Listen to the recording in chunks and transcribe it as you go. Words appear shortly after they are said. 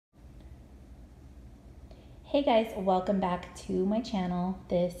Hey guys, welcome back to my channel.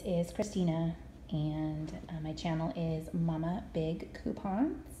 This is Christina and my channel is Mama Big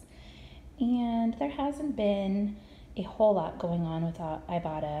Coupons, and there hasn't been a whole lot going on with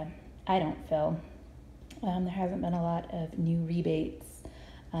Ibotta. I don't feel. There hasn't been a lot of new rebates,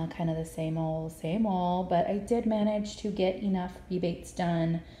 kind of the same old, but I did manage to get enough rebates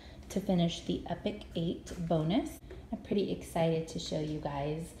done to finish the Epic 8 bonus. I'm pretty excited to show you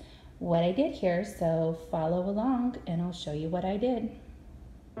guys what I did here, so follow along and I'll show you what I did.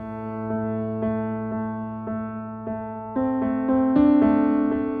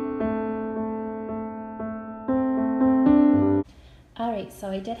 Alright,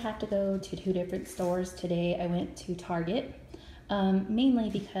 so I did have to go to two different stores today. I went to Target, mainly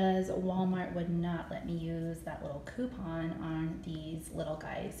because Walmart would not let me use that little coupon on these little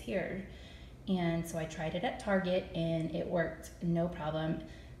guys here. And so I tried it at Target and it worked no problem.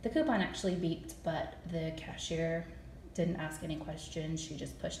 The coupon actually beeped, but the cashier didn't ask any questions. She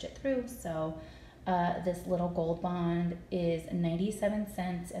just pushed it through. So this little gold bond is 97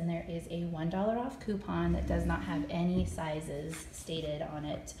 cents, and there is a $1 off coupon that does not have any sizes stated on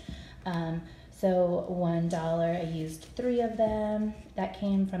it. So $1, I used 3 of them. That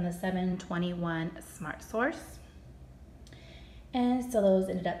came from the 721 Smart Source. And so those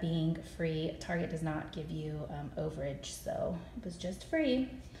ended up being free. Target does not give you overage, so it was just free.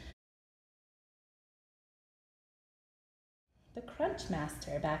 The Crunch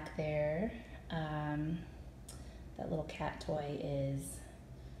Master back there, that little cat toy is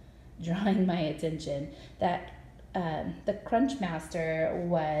drawing my attention. That the Crunch Master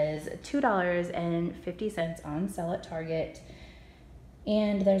was $2.50 on sale at Target,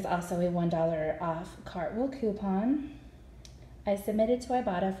 and there's also a $1 off Cartwheel coupon. I submitted to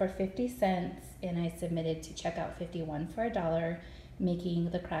Ibotta for 50 cents, and I submitted to Checkout 51 for $1, making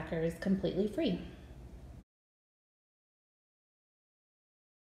the crackers completely free.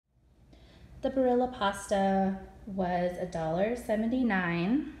 The Barilla pasta was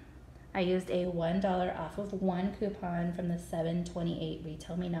 $1.79. I used a $1 off of 1 coupon from the 728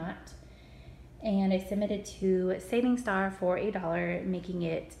 Retail Me Not. And I submitted to Saving Star for $1, making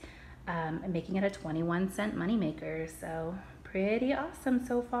it a 21-cent moneymaker. So pretty awesome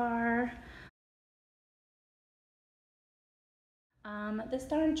so far. This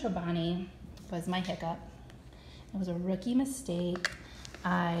darn Chobani was my hiccup. It was a rookie mistake.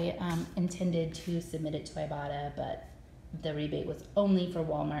 I intended to submit it to Ibotta, but the rebate was only for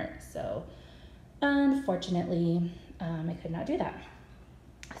Walmart, so unfortunately I could not do that.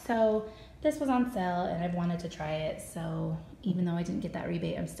 So this was on sale and I've wanted to try it, so even though I didn't get that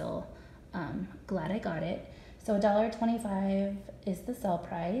rebate, I'm still glad I got it. So $1.25 is the sale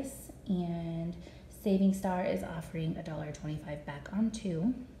price, and Saving Star is offering $1.25 back on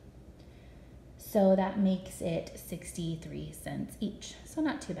 2. So that makes it 63 cents each, so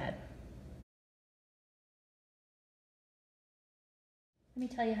not too bad. Let me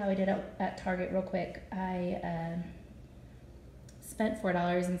tell you how I did at Target real quick. I spent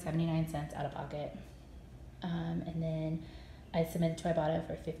 $4.79 out of pocket, and then I submitted to Ibotta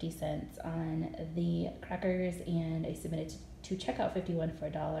for 50 cents on the crackers, and I submitted to Checkout 51 for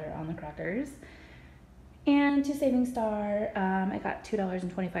 $1 on the crackers. And to Saving Star, I got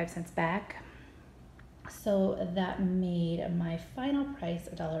 $2.25 back. So that made my final price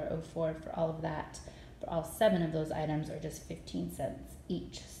 $1.04 for all of that. For all 7 of those items, are just 15 cents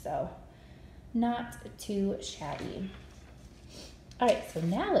each. So not too shabby. All right, so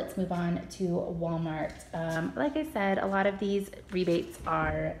now let's move on to Walmart. Like I said, a lot of these rebates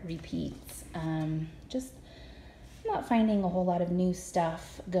are repeats. Just not finding a whole lot of new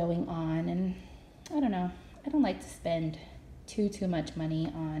stuff going on, and I don't know. I don't like to spend too much money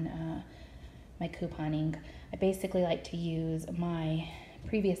on my couponing. I basically like to use my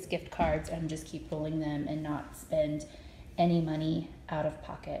previous gift cards and just keep rolling them and not spend any money out of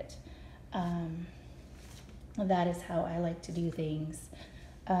pocket. That is how I like to do things.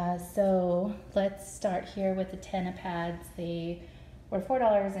 So let's start here with the Tenna pads. They were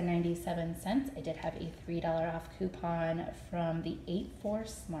 $4.97. I did have a $3 off coupon from the 8-4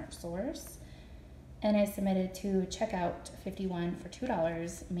 Smart Source. And I submitted to Checkout 51 for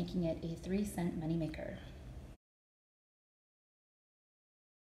 $2, making it a 3-cent moneymaker.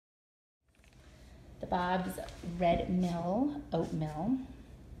 The Bob's Red Mill Oatmeal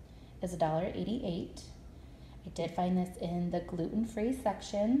is $1.88. I did find this in the gluten-free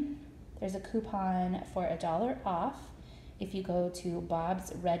section. There's a coupon for $1 off. If you go to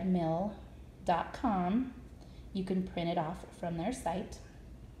bobsredmill.com, you can print it off from their site.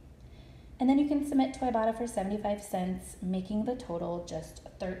 And then you can submit to Ibotta for 75 cents, making the total just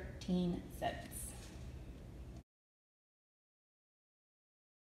 13 cents.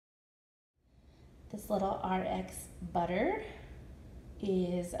 This little RX butter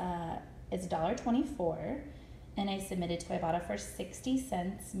is $1.24, and I submitted to Ibotta for 60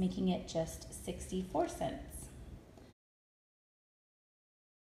 cents, making it just 64 cents.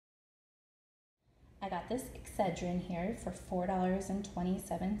 I got this Excedrin here for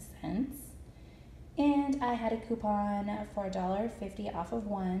 $4.27, and I had a coupon for $1.50 off of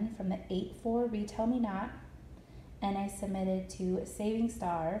one from the 8-4 Retail Me Not, and I submitted to Saving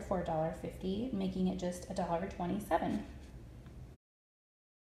Star for $1.50, making it just $1.27.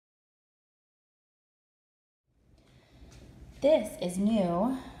 This is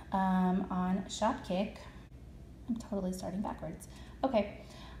new on Shopkick. I'm totally starting backwards. Okay,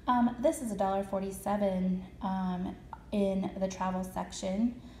 this is $1.47 in the travel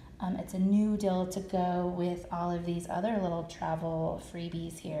section. It's a new deal to go with all of these other little travel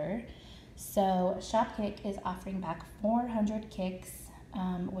freebies here. So Shopkick is offering back 400 kicks,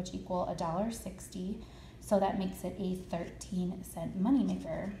 which equal $1.60. So that makes it a 13-cent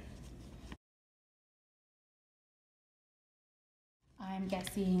moneymaker. I'm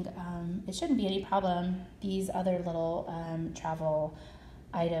guessing it shouldn't be any problem. These other little travel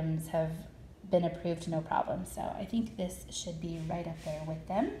items have been approved no problem. So I think this should be right up there with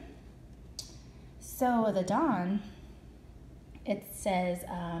them. So the Dawn, it says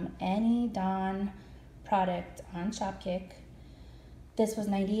any Dawn product on Shopkick. This was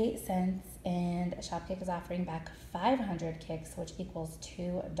 98 cents, and Shopkick is offering back 500 kicks, which equals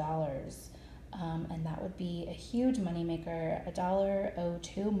 $2. And that would be a huge moneymaker,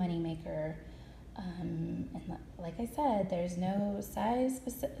 $1.02 moneymaker. And like I said, there's no size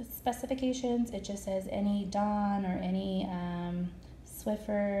specifications. It just says any Dawn or any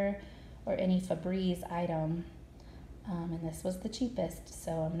Swiffer or any Febreze item. And this was the cheapest,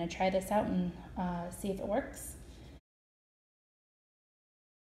 so I'm going to try this out and see if it works.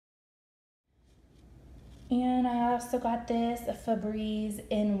 And I also got this Febreze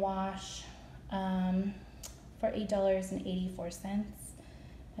In Wash for $8.84.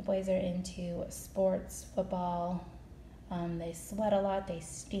 My boys are into sports, football. They sweat a lot, they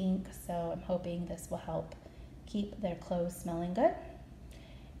stink, so I'm hoping this will help keep their clothes smelling good.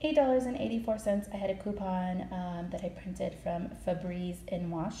 $8.84. I had a coupon that I printed from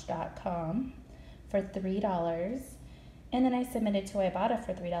FebrezeInWash.com for $3, and then I submitted to Ibotta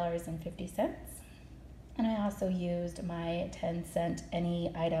for $3.50. And I also used my 10-cent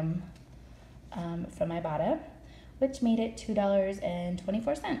any item from Ibotta, which made it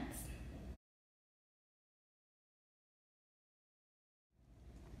 $2.24.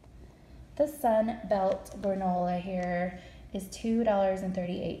 The Sun Belt granola here is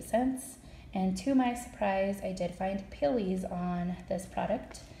 $2.38, and to my surprise, I did find Pillies on this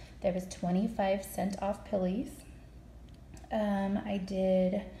product. There was 25% off Pillies. I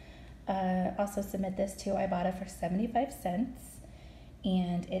did also submit this to Ibotta for 75 cents,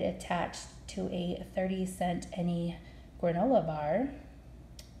 and it attached to a 30-cent any granola bar.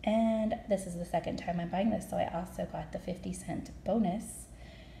 And this is the second time I'm buying this, so I also got the 50-cent bonus,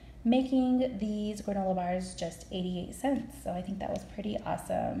 making these granola bars just 88 cents. So I think that was pretty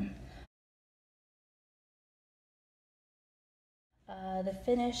awesome. The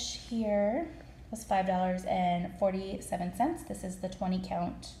finish here was $5.47. This is the 20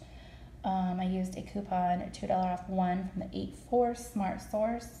 count. I used a coupon, $2 off one from the 8-4 Smart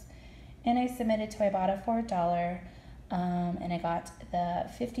Source, and I submitted to Ibotta for $1, and I got the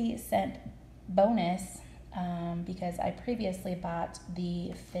 50-cent bonus because I previously bought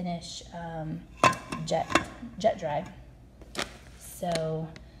the Finish Jet Dry. So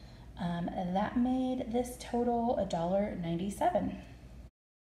that made this total $1.97.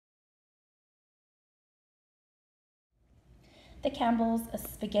 The Campbell's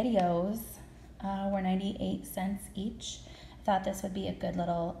SpaghettiOs were 98 cents each. I thought this would be a good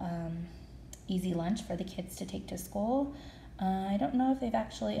little easy lunch for the kids to take to school. I don't know if they've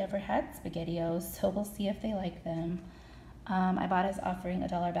actually ever had SpaghettiOs, so we'll see if they like them. Ibotta's offering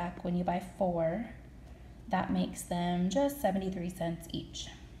 $1 back when you buy 4. That makes them just 73 cents each.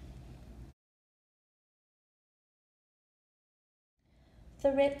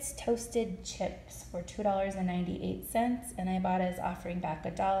 The Ritz toasted chips were $2.98, and Ibotta is offering back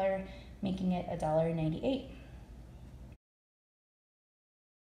 $1, making it $1.98.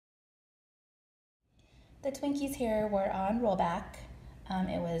 The Twinkies here were on rollback.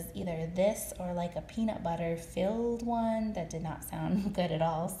 It was either this or like a peanut butter filled one that did not sound good at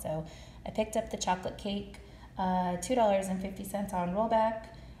all. So I picked up the chocolate cake, $2.50 on rollback.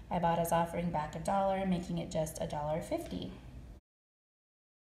 Ibotta's offering back $1, making it just $1.50.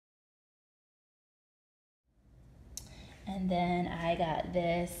 And then I got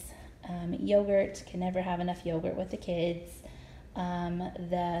this Yogurt, can never have enough yogurt with the kids.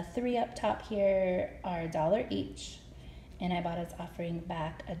 The three up top here are $1 each, and Ibotta's offering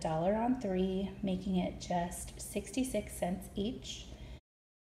back $1 on three, making it just 66 cents each.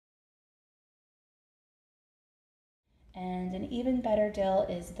 And an even better deal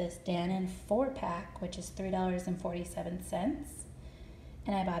is this Dannon 4-pack, which is $3.47.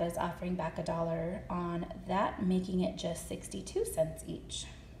 And Ibotta's offering back $1 on that, making it just 62 cents each.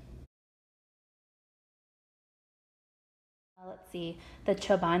 Let's see, the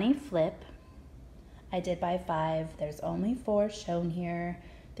Chobani Flip, I did buy 5. There's only 4 shown here.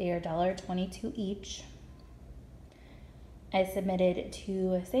 They are $1.22 each. I submitted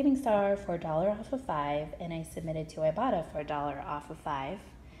to Saving Star for $1 off of 5, and I submitted to Ibotta for $1 off of 5.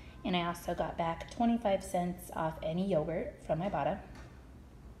 And I also got back 25 cents off any yogurt from Ibotta.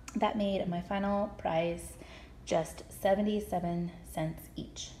 That made my final price just 77 cents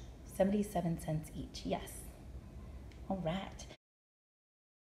each. 77 cents each, yes. All right.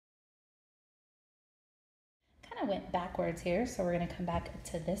 Kind of went backwards here, so we're going to come back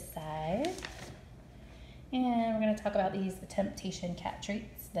to this side. And we're going to talk about these Temptation cat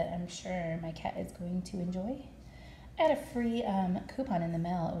treats that I'm sure my cat is going to enjoy. I had a free coupon in the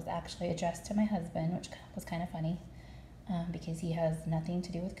mail. It was actually addressed to my husband, which was kind of funny because he has nothing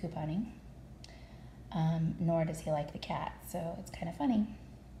to do with couponing, nor does he like the cat, so it's kind of funny.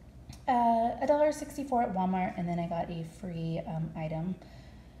 $1.64 at Walmart, and then I got a free item,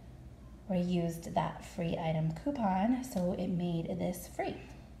 or I used that free item coupon, so it made this free.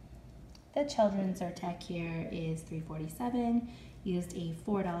 The children's Zyrtec here is $3.47. Used a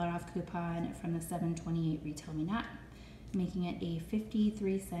 $4 off coupon from the $7.28 Retail Me Not, making it a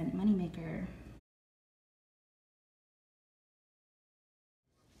 53-cent moneymaker.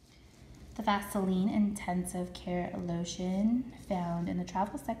 The Vaseline Intensive Care Lotion found in the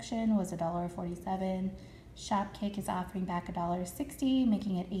travel section was $1.47. SHOPKICKS is offering back $1.60,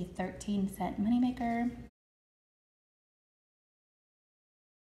 making it a 13-cent moneymaker.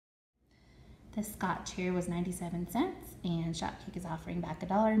 The Scotch here was 97 cents, and SHOPKICKS is offering back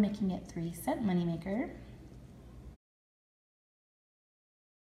 $1, making it 3-cent moneymaker.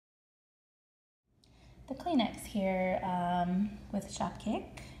 The Kleenex here with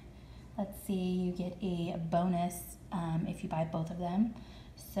SHOPKICKS. Let's see, you get a bonus if you buy both of them.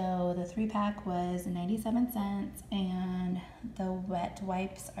 So the 3-pack was 97 cents, and the wet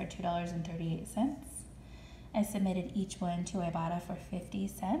wipes are $2.38. I submitted each one to Ibotta for 50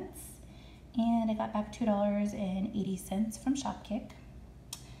 cents. And I got back $2.80 from SHOPKICKS.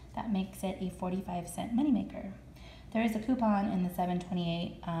 That makes it a 45-cent moneymaker. There is a coupon in the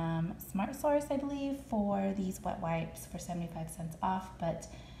 $7.28 Smart Source, I believe, for these wet wipes for 75 cents off, but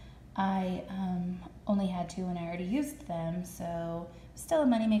I only had 2 and I already used them, so still a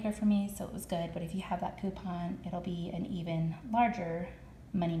moneymaker for me, so it was good. But if you have that coupon, it'll be an even larger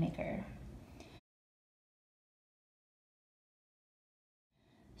moneymaker.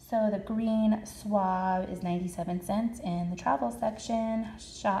 So the green swab is 97 cents in the travel section.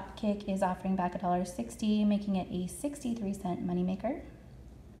 SHOPKICKS is offering back $1.60, making it a 63-cent moneymaker.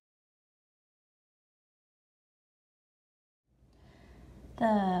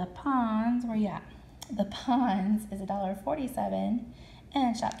 The Pond's, where you at? The Pond's is $1.47,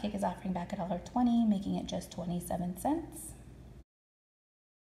 and SHOPKICKS is offering back $1.20, making it just 27 cents.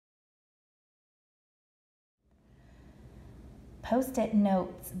 Post-it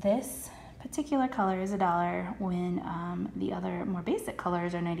notes. This particular color is $1 when the other more basic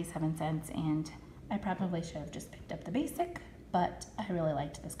colors are 97 cents, and I probably should have just picked up the basic, but I really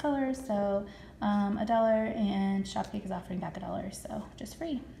liked this color, so $1, and SHOPKICKS is offering back $1, so just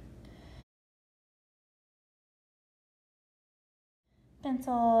free.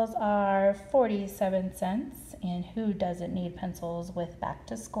 Pencils are 47 cents, and who doesn't need pencils with back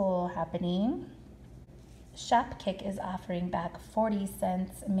to school happening? SHOPKICKS is offering back 40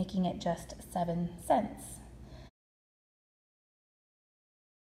 cents, making it just 7 cents.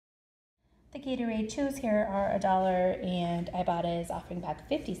 The Gatorade chews here are $1, and Ibotta is offering back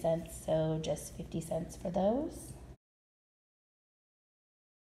 50 cents, so just 50 cents for those.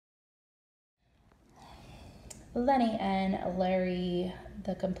 Lenny and Larry,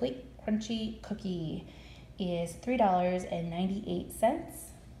 the Complete Crunchy Cookie is $3.98.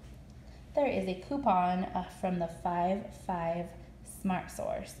 There is a coupon from the 5.5 Smart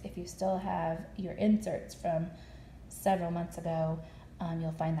Source. If you still have your inserts from several months ago,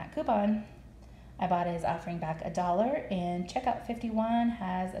 you'll find that coupon. Ibotta is offering back $1, and Checkout 51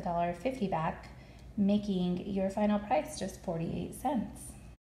 has $1.50 back, making your final price just 48 cents.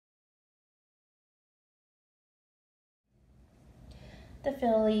 The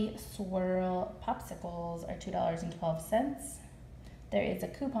Philly Swirl Popsicles are $2.12. There is a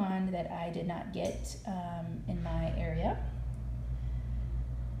coupon that I did not get in my area,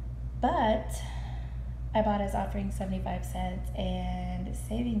 but Ibotta is offering 75 cents and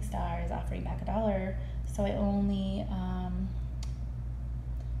Saving Star is offering back $1. So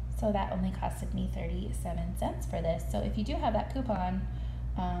so that only costed me 37 cents for this. So if you do have that coupon,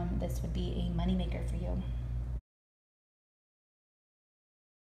 this would be a moneymaker for you.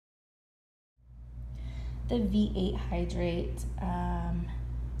 The V8 Hydrate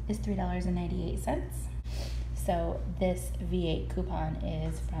is $3.98. So this V8 coupon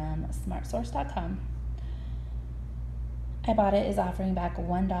is from smartsource.com. Ibotta is offering back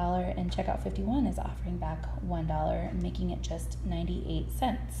 $1 and Checkout 51 is offering back $1, making it just 98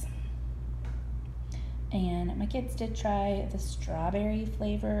 cents. And my kids did try the strawberry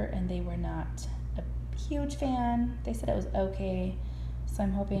flavor and they were not a huge fan. They said it was okay. So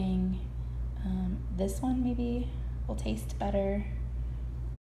I'm hoping this one maybe will taste better.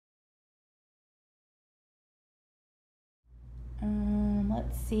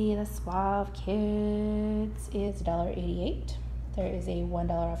 Let's see, the SHOPKICKS is $1.88. There is a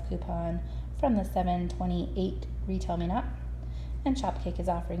 $1 off coupon from the 7/28 Retail Me Not, and SHOPKICK is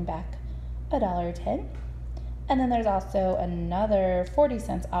offering back $1.10. And then there's also another 40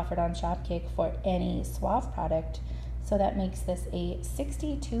 cents offered on SHOPKICK for any Suave product, so that makes this a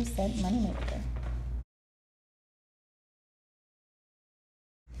 62-cent moneymaker.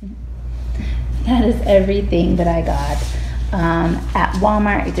 That is everything that I got at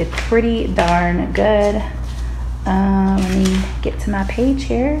Walmart. It did pretty darn good. Let me get to my page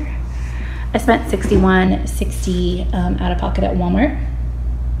here. I spent $61.60 out of pocket at Walmart,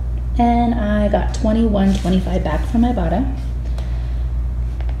 and I got $21.25 back from Ibotta.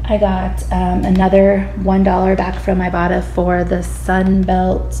 I got another $1 back from Ibotta for the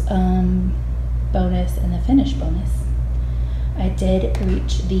Sunbelt bonus and the Finish bonus. I did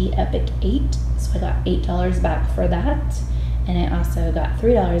reach the Epic 8, so I got $8 back for that. And I also got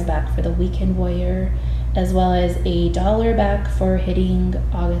 $3 back for the Weekend Warrior, as well as $1 back for hitting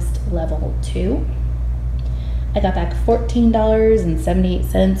August level 2. I got back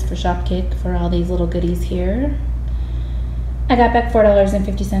 $14.78 for SHOPKICK for all these little goodies here. I got back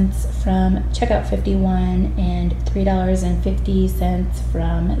 $4.50 from Checkout 51 and $3.50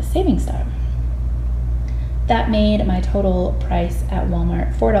 from Saving Star. That made my total price at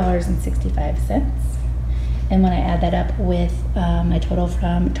Walmart $4.65. And when I add that up with my total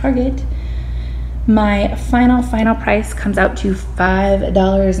from Target, my final price comes out to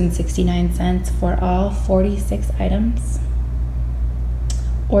 $5.69 for all 46 items,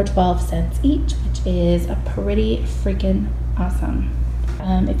 or 12 cents each, which is a pretty freaking awesome.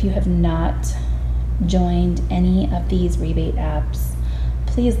 If you have not joined any of these rebate apps,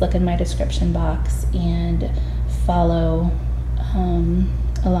 please look in my description box and follow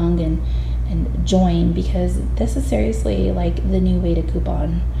along and join, because this is seriously like the new way to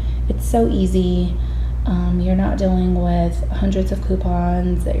coupon. It's so easy. You're not dealing with hundreds of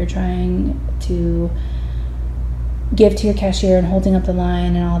coupons that you're trying to give to your cashier and holding up the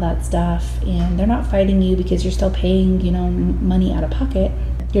line and all that stuff, and they're not fighting you because you're still paying, you know, money out of pocket.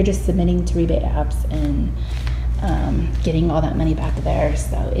 You're just submitting to rebate apps and getting all that money back there.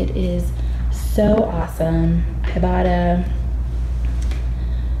 So it is so awesome. Ibotta,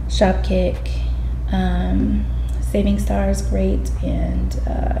 SHOPKICK, Saving Star is great, and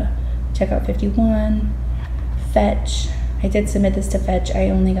Checkout 51, Fetch. I did submit this to Fetch. I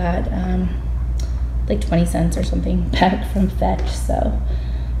only got like 20 cents or something back from Fetch, so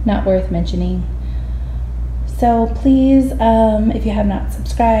not worth mentioning. So please, if you have not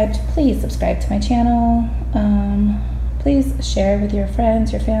subscribed, please subscribe to my channel. Please share with your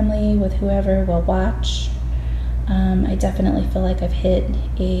friends, your family, with whoever will watch. I definitely feel like I've hit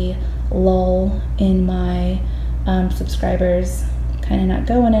a lull in my subscribers, kind of not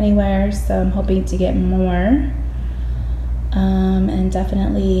going anywhere, so I'm hoping to get more. And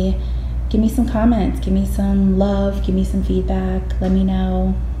definitely give me some comments, give me some love, give me some feedback. Let me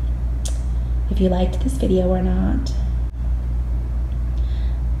know if you liked this video or not.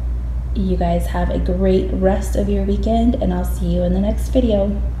 You guys have a great rest of your weekend, and I'll see you in the next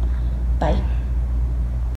video. Bye.